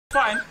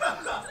fine.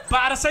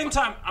 But at the same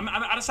time,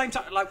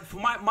 like for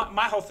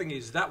my whole thing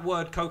is that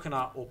word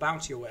coconut or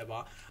bounty or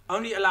whatever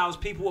only allows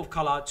people of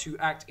color to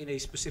act in a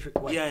specific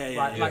way.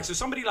 Right? Like so,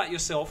 somebody like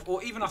yourself,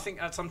 or even I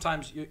think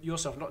sometimes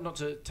yourself, not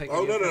to take.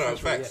 Oh no,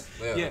 facts.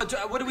 Yeah.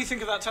 What do we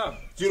think of that term?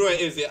 Do you know what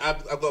it is? Yeah,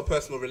 I've got a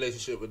personal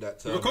relationship with that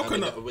term.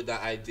 Coconut. With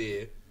that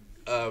idea.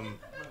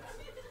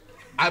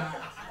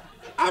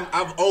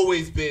 I've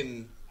always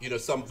been, you know,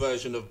 some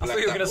version of black. I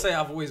thought you were going to say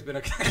I've always been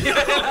a...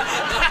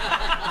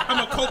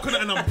 I'm a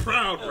coconut and I'm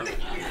proud, bro.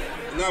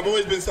 No, I've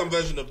always been some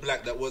version of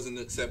black that wasn't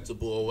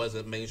acceptable or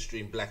wasn't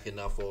mainstream black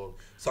enough, or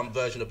some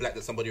version of black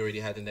that somebody already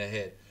had in their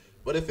head.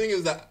 But the thing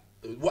is that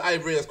what I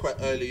realized quite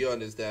early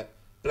on is that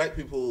black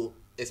people,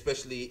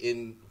 especially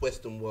in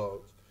Western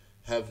world,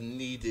 have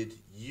needed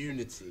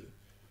unity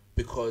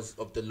because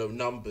of the low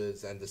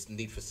numbers and this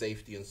need for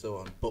safety and so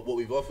on. But what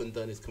we've often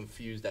done is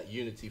confuse that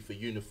unity for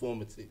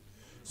uniformity.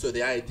 So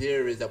the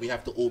idea is that we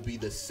have to all be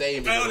the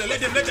same. Hey, they like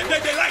that. They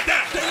like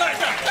that.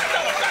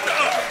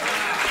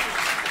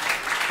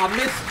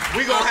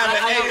 We're going to have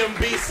an A and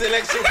B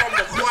selection from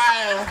the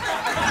choir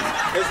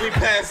as we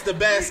pass the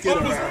basket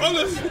around.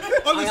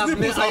 I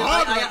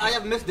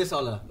have missed this,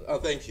 Ola. Oh,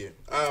 thank you.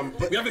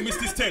 But we haven't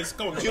missed this test.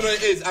 Go on. Do you know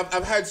what it is?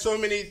 I've had so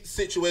many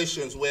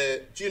situations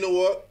where, do you know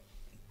what?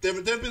 There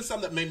have been some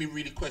that made me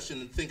really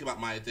question and think about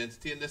my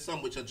identity, and there's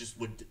some which are just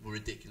were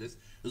ridiculous.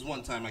 There was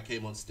one time I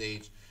came on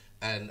stage,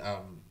 and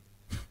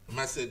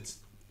man said,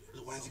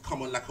 "Why does he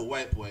come on like a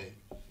white boy?"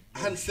 I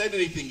hadn't said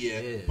anything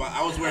yet, but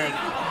I was wearing.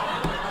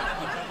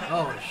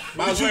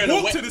 Did you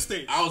walk to the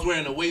stage? I was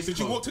wearing a waistcoat.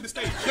 Did you walk to the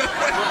stage?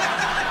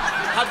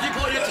 Had you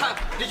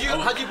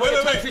brought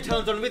your tax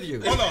returns on with you?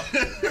 Hold on.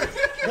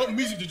 What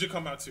music did you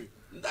come out to?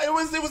 It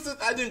was.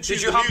 I didn't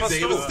choose the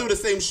music. It was still the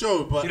same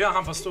show, but you don't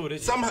have a stool, did you?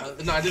 Somehow,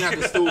 no, I didn't have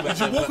the stool. Did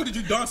you walk or did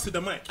you dance to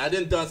the mic? I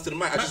didn't dance to the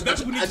mic. That's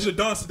what we need to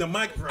dance to the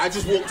mic, bro. I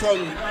just walked on.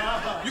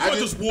 You can't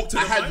just walk to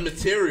the mic. I had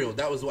material.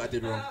 That was what I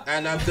did wrong.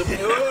 And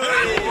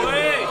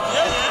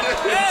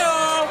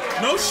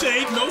no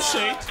shade, no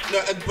shade.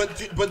 No,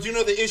 but you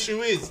know the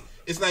issue is,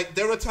 it's like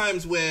there are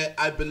times where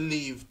I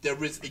believe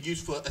there is a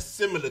use for a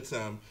similar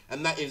term,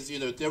 and that is, you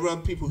know, there are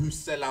people who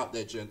sell out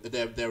their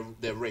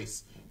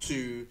race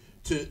to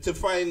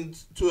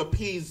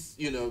appease,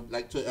 you know,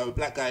 like to a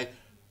black guy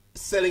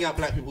selling out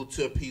black people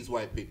to appease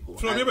white people.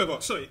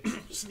 Sorry,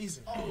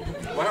 sneezing.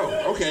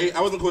 Wow. Okay,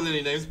 I wasn't calling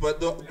any names,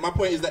 but my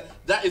point is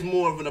that is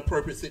more of an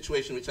appropriate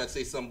situation, which I'd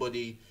say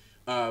somebody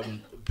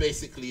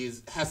basically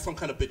has some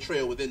kind of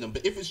betrayal within them.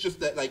 But if it's just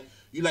that, like,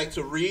 you like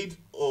to read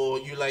or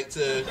you like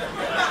to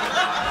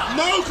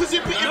no, because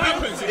it'd be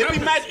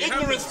mad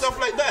ignorant stuff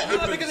like that.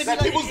 Like,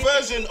 people's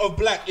version of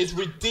black is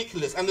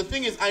ridiculous. And the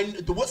thing is,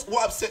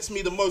 what upsets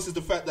me the most is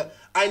the fact that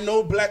I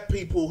know black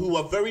people who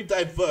are very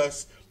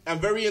diverse and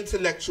very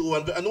intellectual,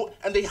 and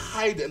they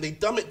hide it and they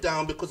dumb it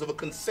down because of a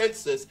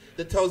consensus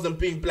that tells them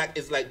being black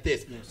is like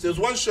this. Yes. So there was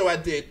one show I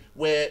did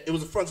where it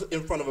was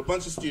in front of a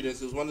bunch of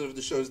students. It was one of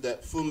the shows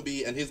that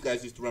Fumbi and his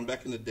guys used to run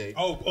back in the day.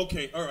 Oh,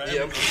 okay, all right.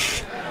 Yeah.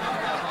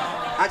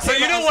 So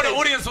you know what the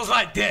audience was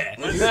like there?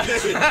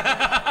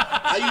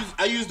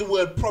 I used the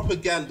word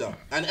propaganda,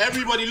 and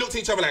everybody looked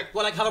at each other like,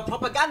 well, like have a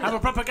propaganda. Have a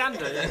propaganda.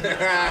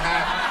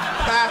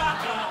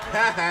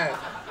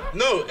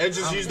 No, I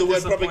just used the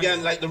word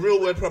propaganda, like the real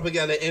word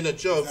propaganda, in a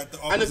joke. Is that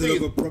the opposite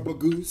of a proper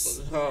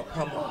goose? Oh,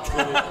 come on.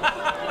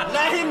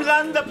 Let him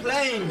land the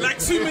plane. Like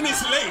 2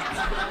 minutes late.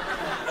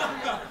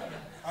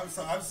 I'm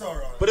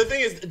sorry. But the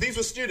thing is, these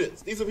were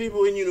students. These are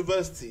people in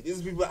university.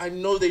 These are people, I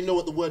know they know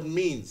what the word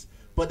means,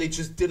 but they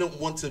just didn't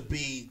want to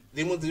be,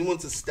 they didn't want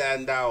to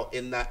stand out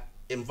in that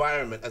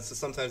environment. And so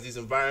sometimes these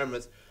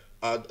environments,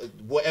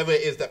 whatever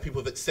it is that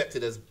people have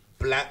accepted as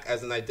black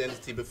as an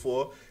identity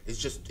before,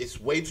 it's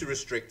way too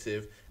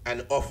restrictive,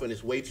 and often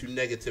it's way too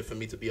negative for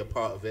me to be a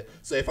part of it.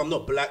 So if I'm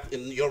not black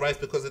in your eyes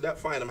because of that,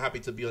 fine, I'm happy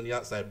to be on the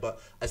outside, but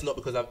it's not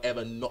because I've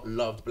ever not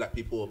loved black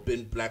people or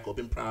been black or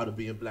been proud of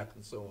being black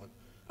and so on.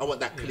 I want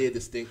that clear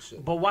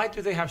distinction. But why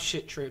do they have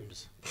shit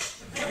trims?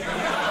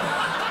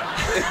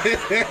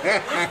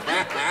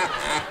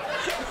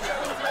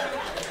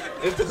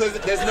 It's because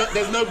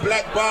there's no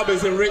black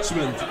barbers in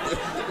Richmond.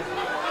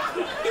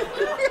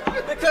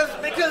 Because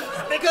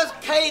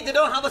Kate, they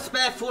don't have a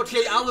spare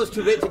 48 hours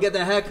to wait to get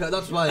their haircut,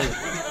 that's why.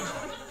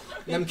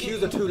 Them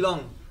queues are too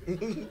long.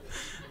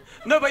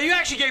 No, but you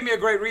actually gave me a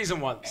great reason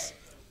once.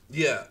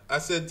 Yeah, I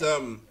said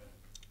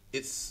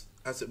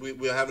we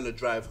were having a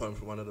drive home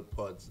from one of the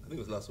pods, I think it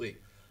was last week,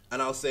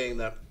 and I was saying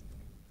that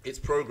it's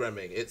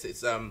programming. It's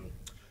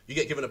you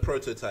get given a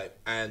prototype,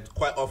 and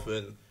quite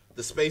often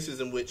the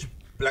spaces in which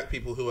black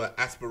people who are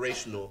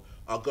aspirational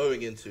are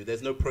going into,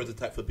 there's no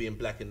prototype for being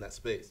black in that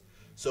space.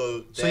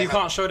 So you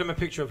can't show them a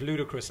picture of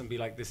Ludacris and be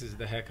like, this is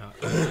the haircut.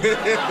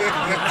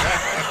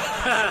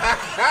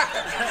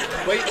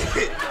 Wait,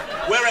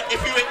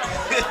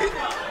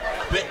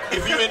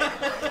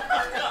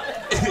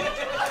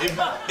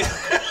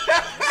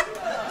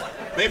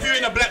 if you're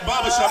in a black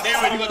barbershop, they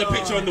already got the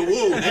picture on the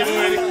wall.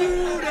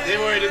 They've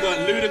already got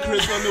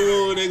Ludacris on the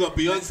wall. They got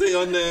Beyonce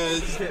on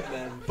there. Shit,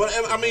 man. But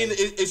I mean,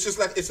 it's just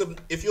like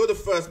if you're the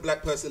first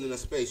black person in a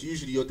space,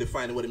 usually you're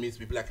defining what it means to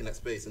be black in that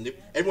space. And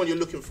everyone you're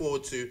looking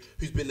forward to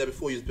who's been there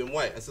before you has been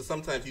white. And so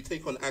sometimes you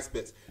take on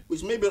aspects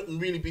which may not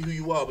really be who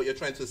you are, but you're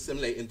trying to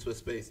assimilate into a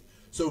space.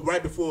 So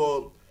right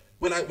before,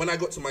 when I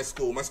got to my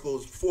school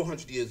was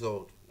 400 years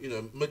old. You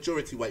know,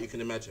 majority white, you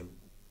can imagine.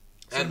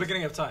 So the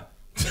beginning of time.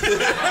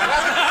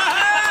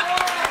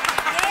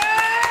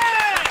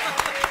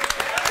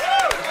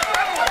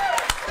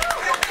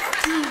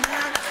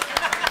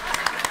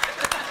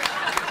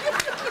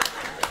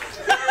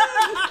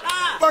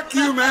 Fuck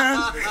you,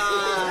 man.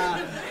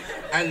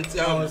 And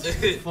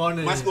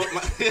funny. My school,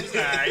 No,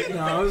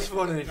 that was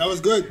funny. That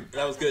was good.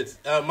 that was good.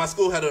 My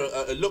school had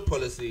a look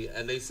policy,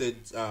 and they said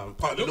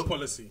part of the Look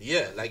policy.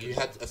 Yeah, like you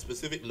had a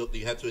specific look that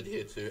you had to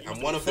adhere to,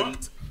 and one of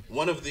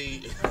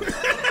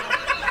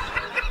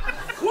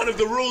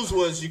the rules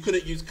was you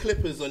couldn't use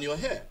clippers on your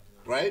hair,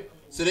 right?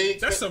 So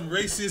That's some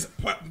racist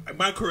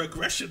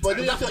microaggression. But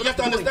you have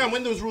to understand,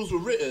 when those rules were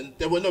written,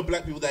 there were no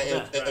black people that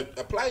it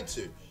applied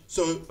to.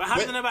 So, But how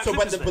do they know about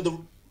clippers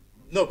then?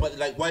 but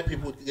like white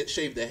people would get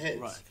shaved their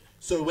heads. Right.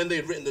 So when they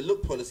had written the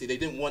look policy, they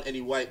didn't want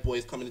any white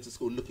boys coming into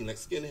school looking like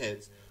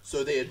skinheads.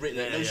 So they had written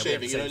no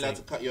shaving. You're not allowed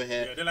to cut your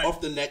hair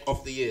off the neck,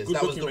 off the ears.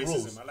 That was the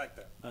rules. I like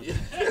that.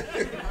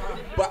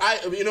 But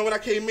when I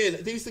came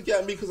in, they used to get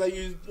at me because I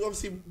used,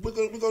 obviously, we're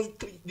going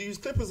to use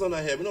clippers on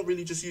our hair. We're not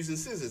really just using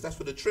scissors. That's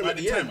for the trim at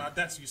the end. Our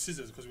dads used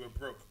scissors because we were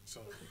broke.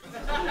 So.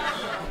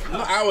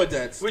 Not our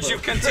dads. Which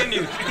you've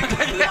continued.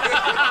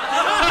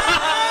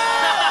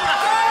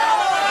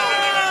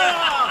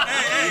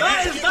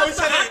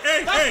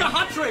 That's the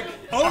hot trick.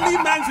 Only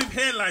mans with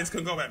hairlines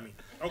can go at me.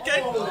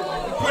 Okay? Put it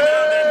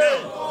out there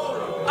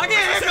now. I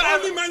get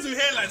Only mans with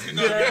hairlines can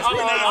go at me.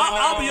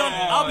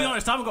 I'll be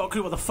honest, I haven't got a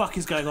clue what the fuck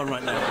is going on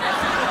right now.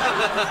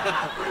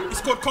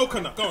 It's called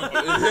coconut. Go on.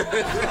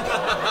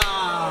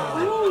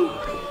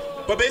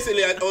 But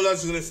basically, all I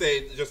was going to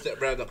say, just to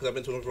round up, because I've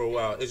been talking for a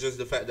while, is just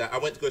the fact that I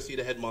went to go see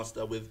the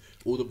headmaster with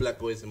all the black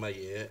boys in my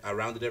year. I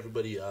rounded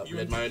everybody up,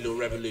 led my own little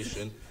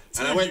revolution.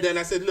 And I went there and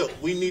I said, look,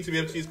 we need to be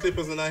able to use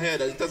clippers on our hair.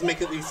 That doesn't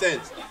make any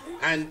sense.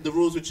 And the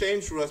rules were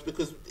changed for us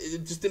because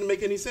it just didn't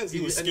make any sense.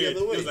 He was any scared.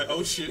 other way. He was like,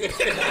 oh shit.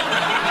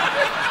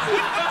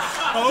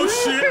 Oh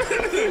shit.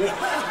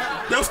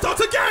 They'll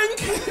start a gang.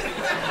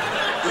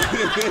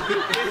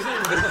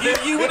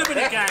 You would have been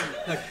a gang.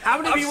 How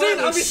many of you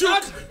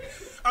were?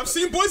 I've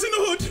seen boys in the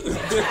hood.